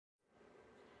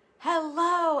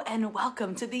Hello and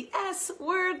welcome to the S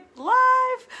Word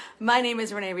Live. My name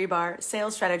is Renee Rebar,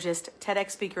 sales strategist, TEDx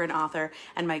speaker, and author,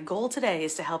 and my goal today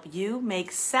is to help you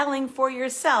make selling for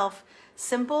yourself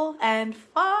simple and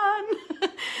fun.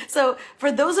 So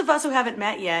for those of us who haven't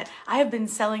met yet, I have been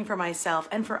selling for myself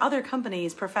and for other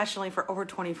companies professionally for over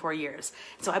 24 years.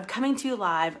 So I'm coming to you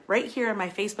live right here on my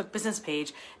Facebook business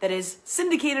page that is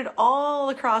syndicated all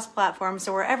across platforms.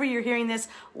 So wherever you're hearing this,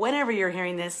 whenever you're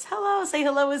hearing this, hello, say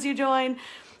hello as you join.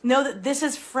 Know that this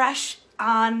is fresh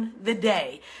on the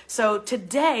day. So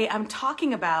today I'm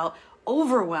talking about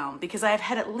overwhelmed because I've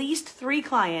had at least 3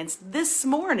 clients this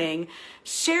morning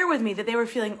share with me that they were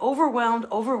feeling overwhelmed,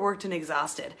 overworked, and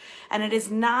exhausted. And it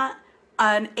is not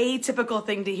an atypical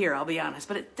thing to hear, I'll be honest,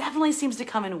 but it definitely seems to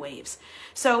come in waves.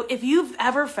 So if you've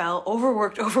ever felt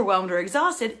overworked, overwhelmed, or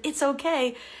exhausted, it's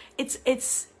okay.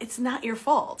 It's not your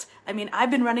fault. I mean,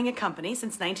 I've been running a company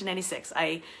since 1996.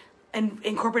 I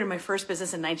incorporated my first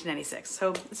business in 1996.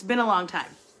 So it's been a long time.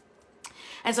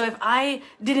 And so if I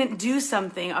didn't do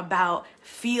something about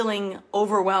feeling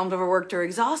overwhelmed, overworked, or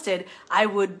exhausted, I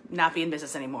would not be in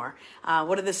business anymore.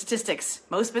 What are the statistics?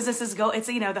 Most businesses go out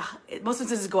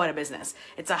of business.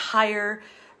 It's a higher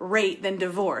rate than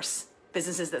divorce.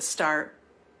 Businesses that start,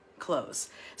 close.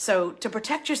 So to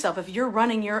protect yourself, if you're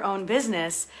running your own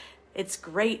business, it's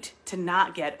great to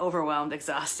not get overwhelmed,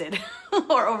 exhausted,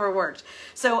 or overworked.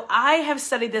 So I have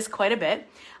studied this quite a bit,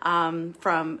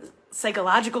 from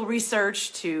psychological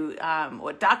research to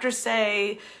what doctors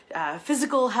say,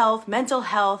 physical health, mental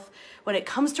health. When it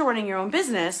comes to running your own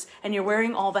business and you're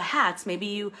wearing all the hats, maybe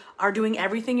you are doing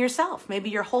everything yourself. Maybe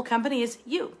your whole company is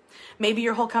you. Maybe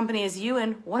your whole company is you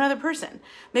and one other person.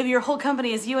 Maybe your whole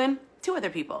company is you and 2 other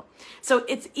people. So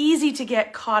it's easy to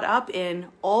get caught up in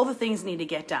all the things need to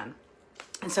get done.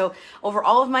 And so over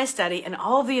all of my study and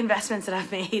all of the investments that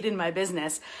I've made in my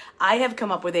business, I have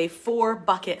come up with a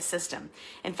 4-bucket system.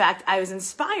 In fact, I was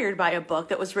inspired by a book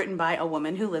that was written by a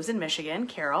woman who lives in Michigan,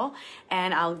 Carol,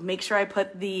 and I'll make sure I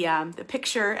put the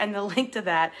picture and the link to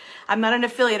that. I'm not an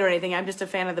affiliate or anything. I'm just a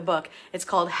fan of the book. It's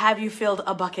called Have You Filled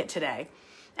a Bucket Today?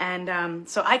 And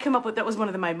so I come up with, that was one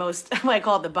of my most, what I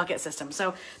call it the bucket system.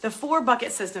 So the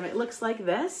 4-bucket system, it looks like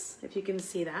this, if you can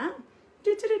see that.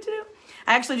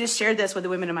 I actually just shared this with the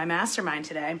women in my mastermind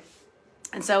today.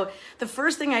 And so the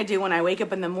first thing I do when I wake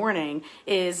up in the morning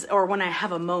is, or when I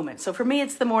have a moment. So for me,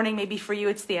 it's the morning. Maybe for you,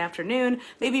 it's the afternoon.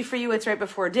 Maybe for you, it's right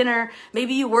before dinner.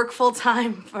 Maybe you work full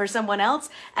time for someone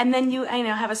else. And then you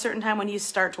have a certain time when you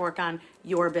start to work on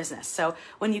your business. So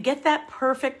when you get that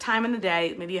perfect time in the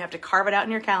day, maybe you have to carve it out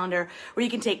in your calendar where you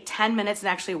can take 10 minutes and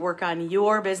actually work on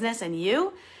your business and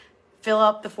you fill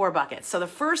up the 4 buckets. So the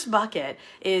first bucket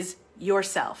is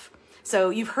yourself. So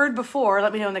you've heard before,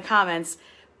 let me know in the comments,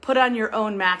 put on your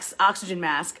own max oxygen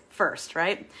mask first,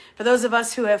 right? For those of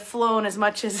us who have flown as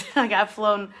much as I've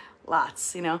flown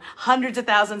lots, hundreds of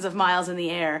thousands of miles in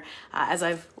the air, as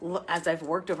I've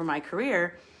worked over my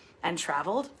career and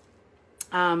traveled.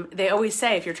 They always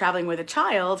say if you're traveling with a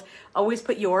child, always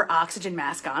put your oxygen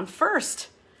mask on first.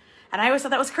 And I always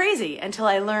thought that was crazy until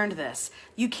I learned this.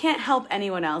 You can't help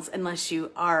anyone else unless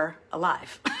you are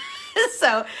alive.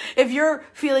 So if you're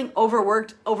feeling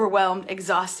overworked, overwhelmed,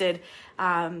 exhausted,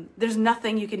 there's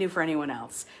nothing you can do for anyone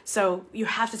else. So you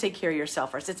have to take care of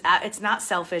yourself first. It's not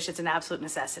selfish. It's an absolute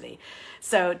necessity.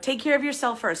 So take care of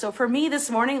yourself first. So for me this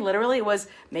morning, literally it was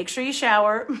make sure you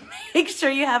shower, make sure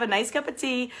you have a nice cup of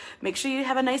tea, make sure you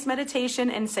have a nice meditation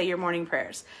and say your morning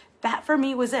prayers. That for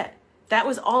me was it. That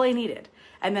was all I needed.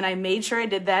 And then I made sure I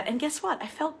did that. And guess what? I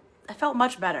felt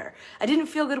much better. I didn't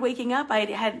feel good waking up. I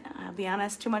had, I'll be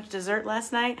honest, too much dessert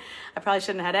last night. I probably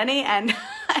shouldn't have had any.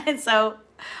 And so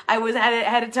I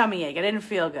had a tummy ache. I didn't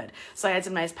feel good. So I had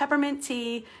some nice peppermint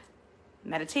tea,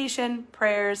 meditation,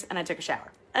 prayers, and I took a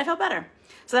shower. And I felt better.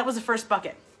 So that was the first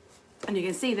bucket. And you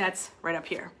can see that's right up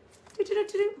here.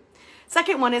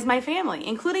 Second one is my family,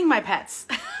 including my pets.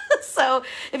 So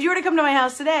if you were to come to my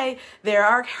house today, there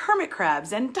are hermit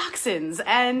crabs and dachshunds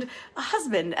and a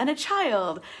husband and a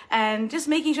child and just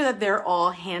making sure that they're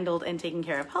all handled and taken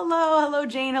care of. Hello,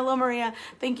 Jane. Hello, Maria.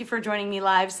 Thank you for joining me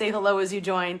live. Say hello as you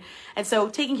join. And so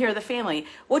taking care of the family.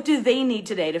 What do they need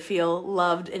today to feel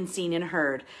loved and seen and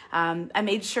heard? I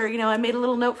made sure, I made a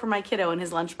little note for my kiddo in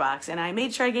his lunchbox and I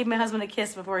made sure I gave my husband a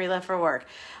kiss before he left for work.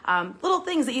 Little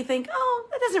things that you think, oh,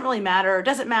 that doesn't really matter or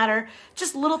doesn't matter.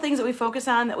 Just little things that we focus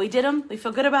on that we did them, we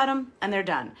feel good about them, and they're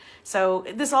done. So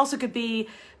this also could be,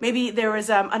 maybe there was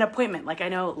an appointment. Like I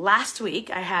know last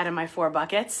week I had in my 4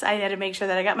 buckets, I had to make sure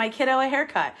that I got my kiddo a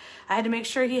haircut. I had to make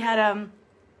sure he had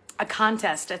a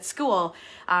contest at school,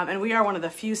 and we are one of the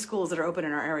few schools that are open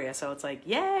in our area, so it's like,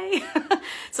 yay.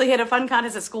 So we had a fun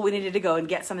contest at school. We needed to go and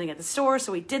get something at the store,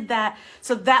 so we did that.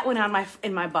 So that went on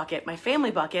in my bucket, my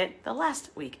family bucket, the last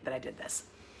week that I did this.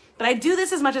 But I do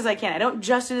this as much as I can. I don't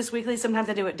just do this weekly. Sometimes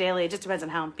I do it daily. It just depends on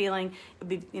how I'm feeling. It'd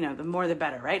be, the more the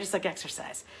better, right? Just like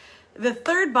exercise. The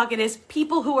third bucket is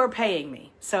people who are paying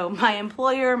me. So my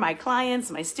employer, my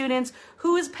clients, my students,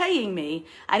 who is paying me,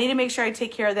 I need to make sure I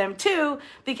take care of them too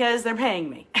because they're paying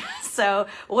me. So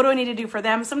what do I need to do for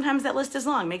them? Sometimes that list is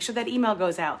long. Make sure that email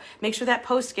goes out. Make sure that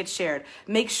post gets shared.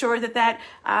 Make sure that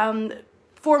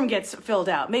form gets filled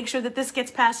out. Make sure that this gets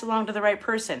passed along to the right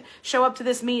person. Show up to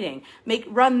this meeting.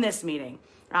 Run this meeting.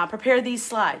 Prepare these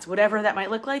slides. Whatever that might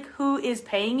look like. Who is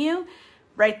paying you?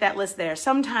 Write that list there.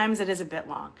 Sometimes it is a bit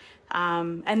long.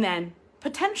 And then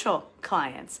potential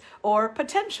clients or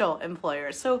potential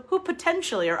employers. So who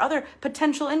potentially or other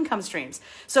potential income streams.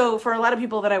 So for a lot of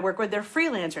people that I work with, they're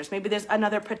freelancers. Maybe there's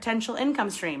another potential income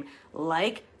stream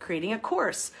like creating a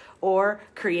course or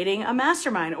creating a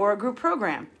mastermind or a group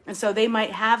program. And so they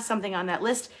might have something on that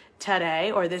list today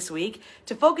or this week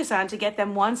to focus on to get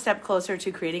them one step closer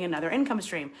to creating another income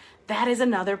stream. That is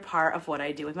another part of what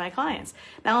I do with my clients.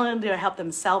 Not only do I help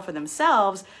them sell for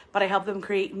themselves, but I help them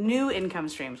create new income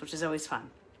streams, which is always fun.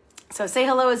 So say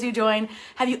hello as you join.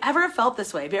 Have you ever felt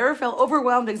this way? Have you ever felt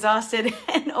overwhelmed, exhausted,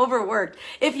 and overworked?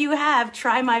 If you have,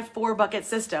 try my 4-bucket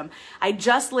system. I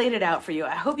just laid it out for you.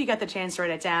 I hope you got the chance to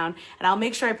write it down, and I'll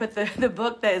make sure I put the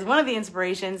book that is one of the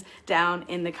inspirations down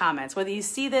in the comments. Whether you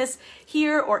see this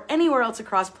here or anywhere else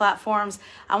across platforms,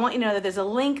 I want you to know that there's a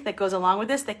link that goes along with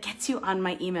this that gets you on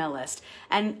my email list.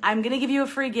 And I'm going to give you a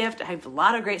free gift. I have a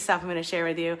lot of great stuff I'm going to share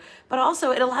with you, but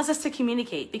also it allows us to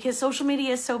communicate because social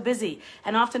media is so busy,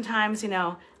 and oftentimes,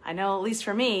 I know at least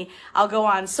for me, I'll go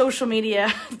on social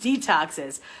media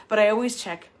detoxes, but I always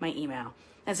check my email.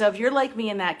 And so if you're like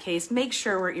me in that case, make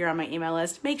sure you're on my email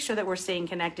list. Make sure that we're staying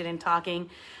connected and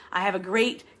talking. I have a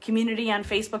great community on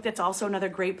Facebook. That's also another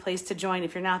great place to join.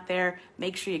 If you're not there,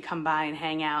 make sure you come by and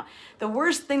hang out. The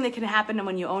worst thing that can happen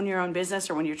when you own your own business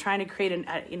or when you're trying to create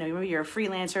maybe you're a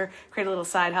freelancer, create a little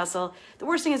side hustle. The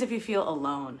worst thing is if you feel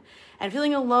alone. And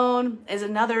feeling alone is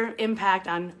another impact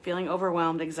on feeling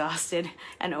overwhelmed, exhausted,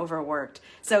 and overworked.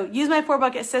 So use my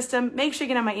 4-bucket system. Make sure you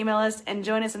get on my email list and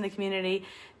join us in the community.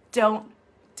 Don't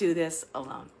do this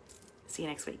alone. See you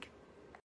next week.